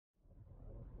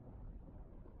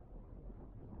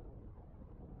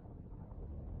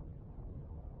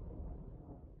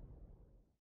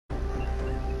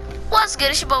What's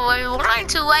good? It's your boy, Wavy,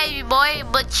 too wavy boy,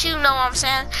 but you know what I'm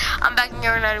saying. I'm back in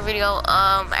here with another video.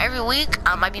 Every week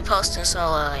I might be posting, so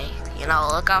you know,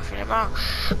 look out for tomorrow.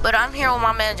 But I'm here with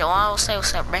my man Joel. Say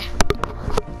what's up, man.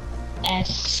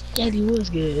 Steady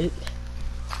was good.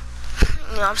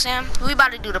 You know what I'm saying? We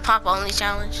about to do the pop only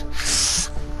challenge.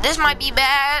 This might be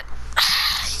bad.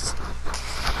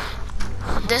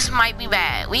 This might be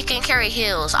bad. We can carry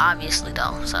heals, obviously,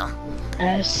 though. So.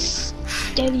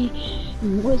 Steady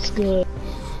was good.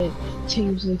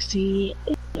 Team 16.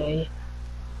 Okay.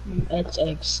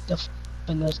 XX the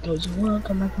and let's go to one.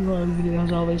 Come back to one video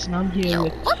as always, and I'm here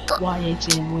with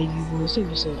YH and Wavy Boy. Say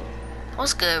what's up.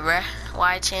 What's good, bruh?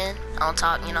 YH on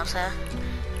top, you know what I'm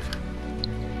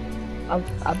saying?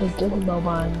 I've been thinking about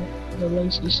buying the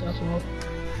lazy shuffle.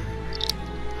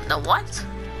 The what?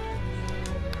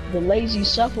 The lazy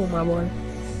shuffle, my boy.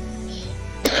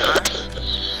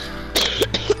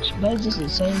 But it's just the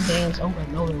same dance over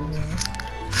and over again.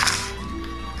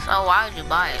 So why would you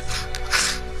buy it?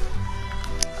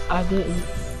 I didn't.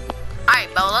 Alright,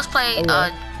 bro, let's play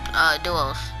duos.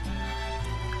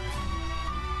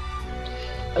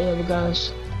 Oh yeah, but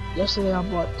guys, yesterday I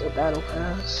bought the battle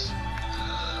pass.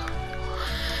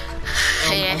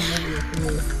 Yeah.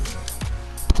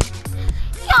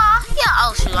 Yeah,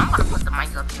 oh shoot, I'm gonna put the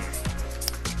mic up here.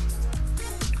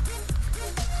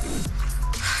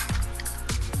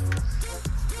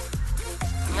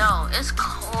 Yo, it's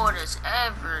cold as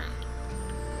ever.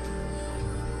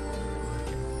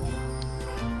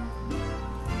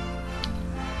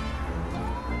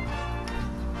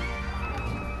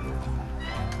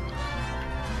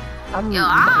 Yo,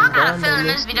 I got a feeling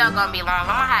this video gonna be long. I'm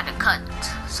gonna have to cut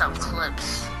some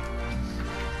clips.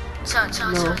 Chill.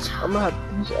 I'm gonna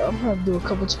have to do a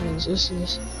couple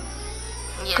transitions.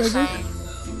 Yeah, same.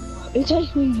 It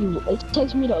takes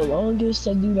me the longest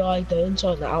to do like the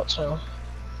intro and the outro.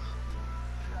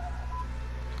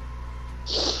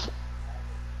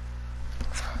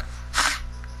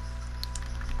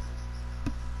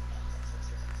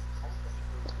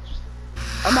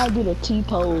 I might do the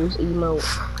T-pose emote.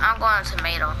 I'm going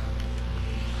tomato.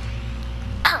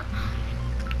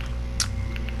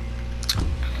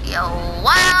 Yo,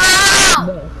 wow!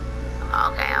 No.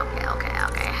 Okay.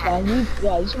 You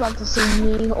about to see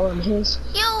me on his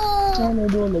channel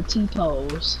doing the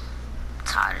T-pose.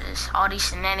 Tired of this, all these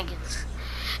shenanigans.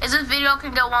 If this video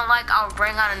can get 1 like, I'll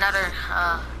bring out another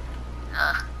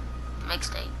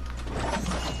mixtape.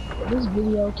 This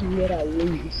video can get at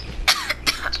least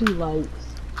 2 likes.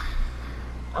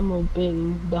 I'm gonna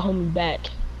bring the homie back.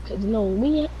 Cause no,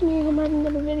 we ain't gonna have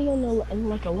another video in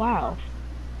like a while.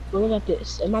 But look at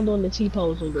this. Am I doing the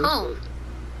T-pose on this?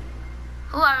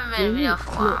 Who haven't made a video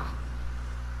for a while?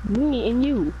 Me and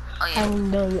you. Oh yeah.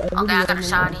 Haven't done a video I got a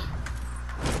shotty.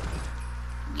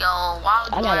 Yo, why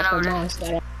would you going over there?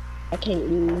 That I can't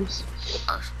use.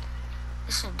 Oh,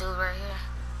 this dude right here.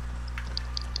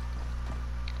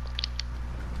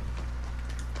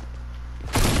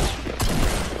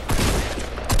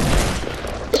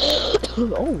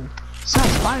 Oh,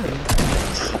 sounds firing.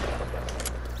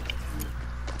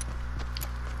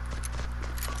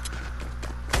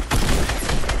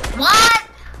 What?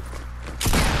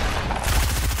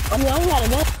 I mean, I don't got a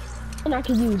gun I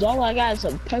can use. All I got is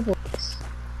some purple.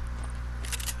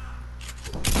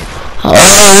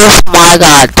 Oh my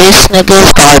god, this nigga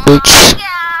is garbage. Oh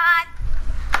my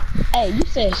god. Hey, you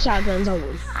said shotguns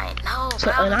only. I know,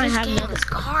 so, bro, and I this ain't game is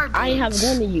garbage. I ain't have a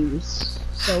gun to use.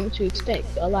 So what you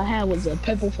expect? All I had was a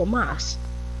purple for Moss.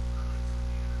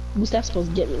 What's that supposed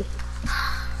to get me?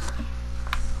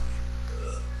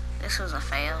 This was a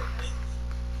fail.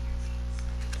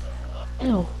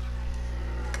 Ew.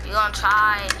 You gonna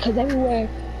try? Cause everywhere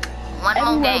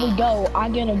we go, I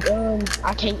get a gun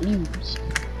I can't use.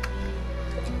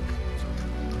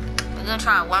 We're gonna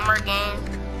try one more game.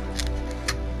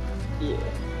 Yeah.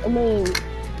 I mean,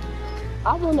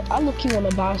 I look cute on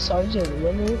the buy Sergeant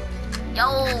Winnie. Yo,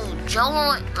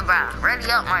 Joe, bro, ready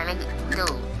up, my nigga,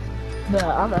 dude. But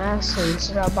I'm asking,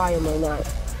 should I buy him or not?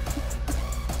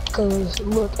 Cause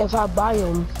look, if I buy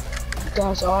him,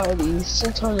 that's already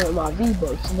 600 of my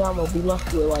V-Bucks, and I'm gonna be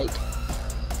left with like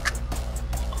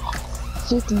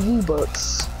 50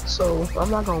 V-Bucks. So I'm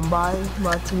not gonna buy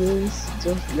my TAs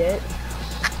just yet.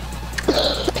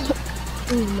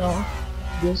 No,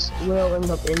 this will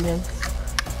end up ending.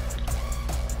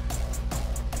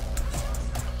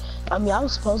 I mean, I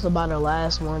was supposed to buy the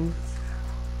last one.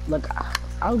 Like,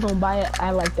 I was gonna buy it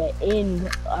at like the end,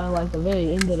 like the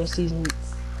very end of the season,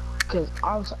 cause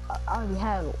I already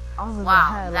had like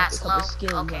a couple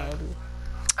skins already.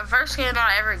 The first skin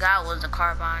I ever got was a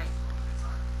carbine.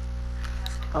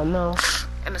 Oh no.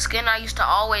 And And the skin I used to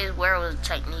always wear was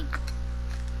Technique.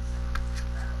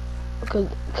 Cause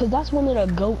that's one of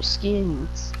the GOAT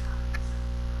skins.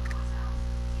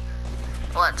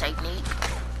 What, Technique?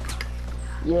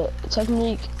 Yeah,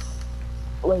 Technique.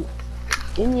 Like,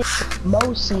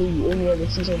 mostly any of the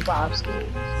season 5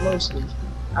 skins. Mostly.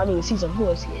 I mean, season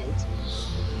 4 skins.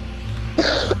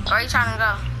 Where are you trying to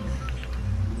go?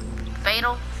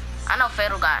 Fatal? I know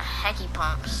Fatal got hacky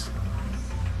pumps.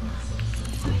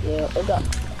 Yeah,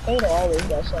 Fatal always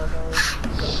got shotguns.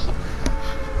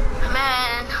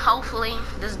 Man, hopefully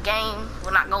this game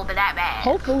will not go that bad.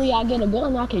 Hopefully I get a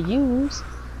gun I can use.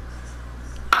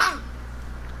 I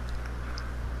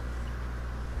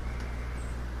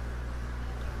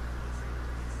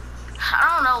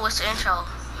don't know what's the intro.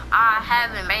 I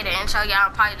haven't made an intro yet.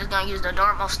 I'm probably just gonna use the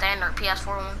normal standard PS4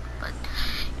 one, but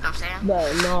you know what I'm saying?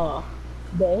 But no,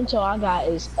 the intro I got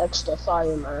is extra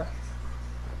fire, man.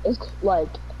 It's like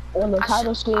on the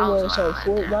title screen where it says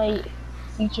Fortnite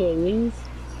featuring me.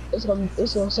 It's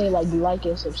gonna say like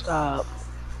and subscribe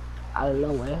out of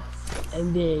nowhere,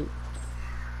 and then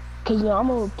cause you know I'm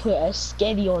gonna put a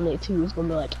sketty on it too. It's gonna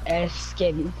be like as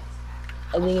sketty,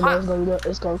 and then you know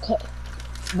it's gonna cut.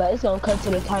 But it's gonna cut to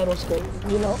the title screen,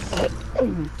 you know? Yeah,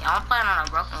 I'm playing on a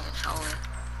broken controller.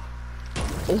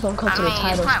 It's gonna cut to the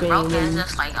title screen. It's not broken, it's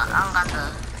just like, I don't got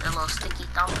the little sticky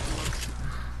thumb things.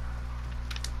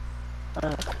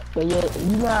 But yeah,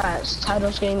 you got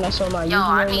title screen that's on my username. Yo,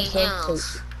 I need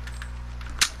heals.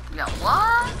 Yo,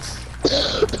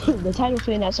 what? The title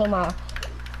screen that's on my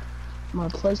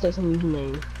PlayStation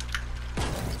username.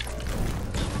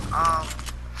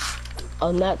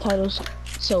 On that title,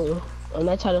 so on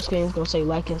that title screen it's gonna say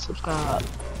like and subscribe.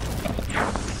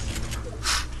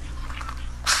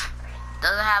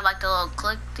 Does it have like the little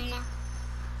click thing?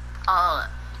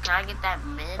 Can I get that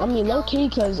mid? I mean, low key,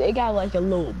 cause it got like a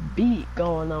little beat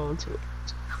going on to it.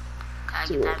 Can I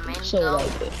get that mid? So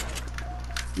like,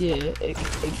 yeah, it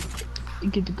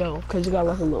get to go, cause it got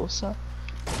like a little sound.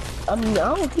 I mean,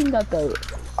 I don't think that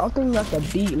the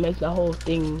beat make the whole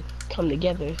thing come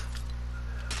together.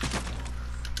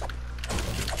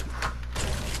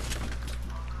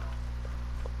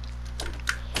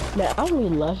 Man, I really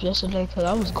left yesterday because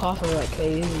I was coughing like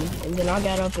crazy, and then I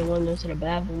got up and went into the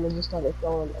bathroom and just started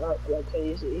throwing up like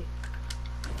crazy.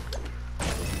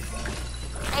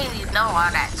 I didn't even know all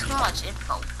that. Too much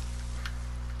info.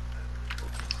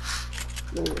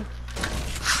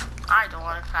 I don't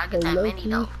want to. I get that mini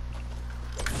though.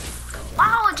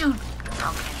 Why would you?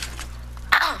 Okay.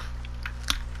 I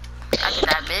get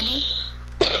that mini.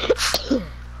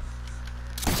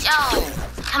 Yo,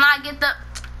 can I get the?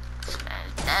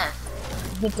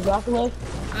 Death. Get the block away?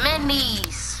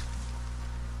 Minis.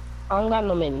 I don't got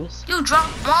no minis. You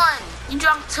dropped one. You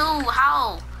dropped two.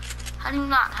 How? How do you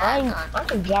not have none? I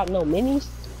didn't drop no minis.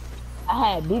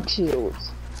 I had big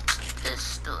shields.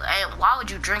 And why would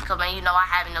you drink them and you know I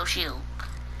have no shield?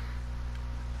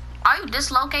 Are you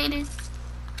dislocated?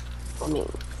 I mean,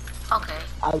 okay.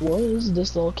 I was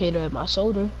dislocated at my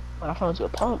shoulder when I found your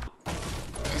pump.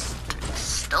 It's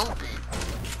stupid.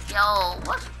 Yo,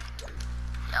 what?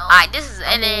 Alright, this is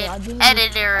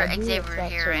editor Xavier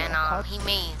here, and he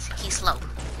means he's slow.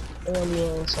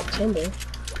 In September.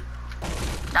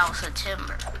 That was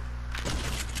September.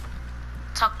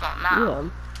 Talk about now. Yeah.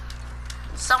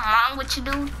 Something wrong with you,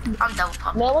 dude? I'm done with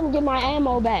pumping. Man, let me get my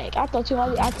ammo back. I thought you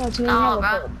didn't have a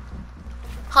pump.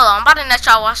 Hold on, I'm about to let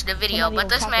y'all watch the video, but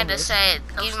this man just said,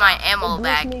 give me my ammo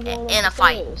back in a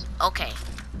fight. Okay.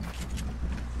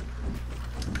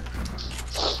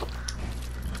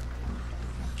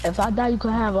 If I die, you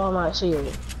can have all my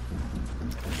shield.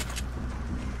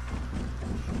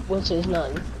 Which is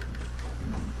none.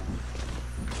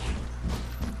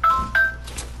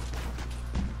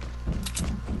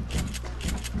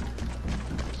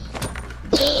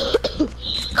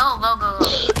 Go.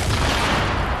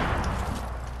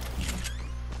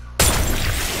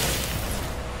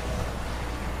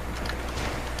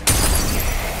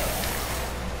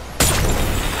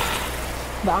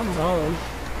 But I'm gone.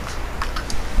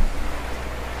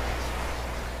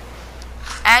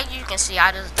 As you can see,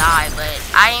 I just died, but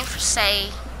I ain't say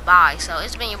bye. So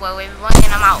it's been your boy, everyone,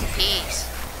 and I'm out. Peace.